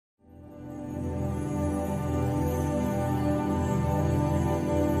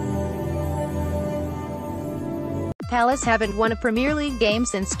Palace haven't won a Premier League game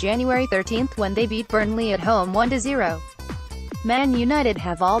since January 13 when they beat Burnley at home 1-0. Man United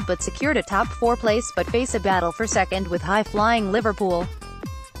have all but secured a top 4 place but face a battle for second with high-flying Liverpool.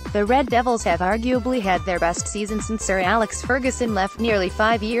 The Red Devils have arguably had their best season since Sir Alex Ferguson left nearly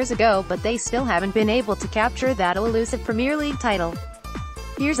 5 years ago, but they still haven't been able to capture that elusive Premier League title.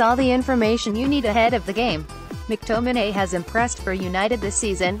 Here's all the information you need ahead of the game. McTominay has impressed for United this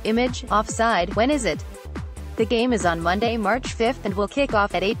season. Image, offside, when is it? The game is on Monday, March 5th and will kick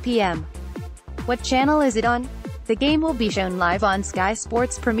off at 8 p.m. What channel is it on? The game will be shown live on Sky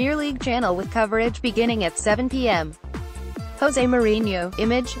Sports Premier League channel with coverage beginning at 7 p.m. Jose Mourinho,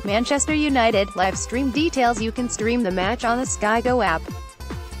 image, Manchester United, live stream details. You can stream the match on the Sky Go app.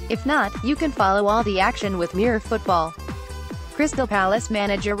 If not, you can follow all the action with Mirror Football. Crystal Palace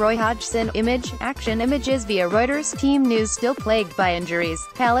manager Roy Hodgson, image, action images via Reuters. Team news still plagued by injuries.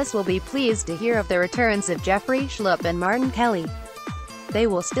 Palace will be pleased to hear of the returns of Jeffrey Schlupp and Martin Kelly. They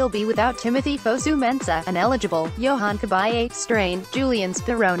will still be without Timothy Fosu-Mensah, ineligible, Johan Cabaye, strain, Julian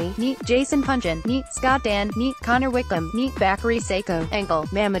Speroni, knee, Jason Puncheon, knee, Scott Dan, knee, Connor Wickham, knee, Bakary Sako, ankle,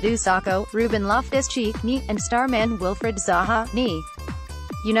 Mamadou Sakho, Ruben Loftus-Cheek, knee, and starman Wilfried Zaha, knee.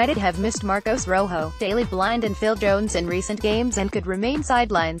 United have missed Marcos Rojo, Daley Blind and Phil Jones in recent games and could remain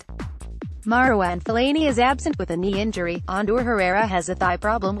sidelined. Marouane Fellaini is absent with a knee injury. Ander Herrera has a thigh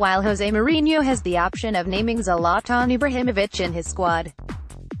problem while Jose Mourinho has the option of naming Zlatan Ibrahimovic in his squad.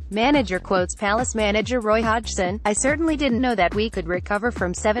 Manager quotes Palace manager Roy Hodgson, "I certainly didn't know that we could recover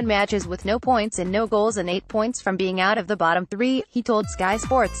from 7 matches with no points and no goals and 8 points from being out of the bottom 3, he told Sky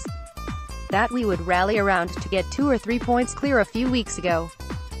Sports. That we would rally around to get 2 or 3 points clear a few weeks ago.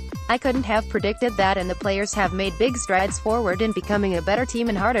 I couldn't have predicted that, and the players have made big strides forward in becoming a better team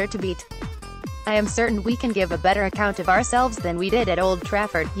and harder to beat. I am certain we can give a better account of ourselves than we did at Old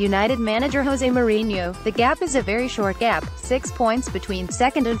Trafford." United manager Jose Mourinho, "The gap is a very short gap. 6 points between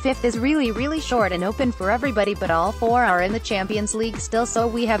 2nd and 5th is really short and open for everybody, but all 4 are in the Champions League still, so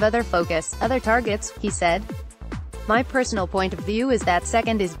we have other focus, other targets," he said. "My personal point of view is that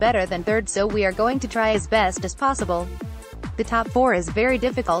 2nd is better than 3rd, so we are going to try as best as possible. The top 4 is very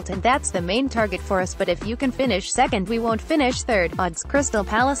difficult and that's the main target for us, but if you can finish 2nd we won't finish 3rd. Odds: Crystal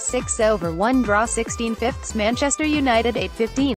Palace 6-1 draw 16/5, Manchester United 8-15.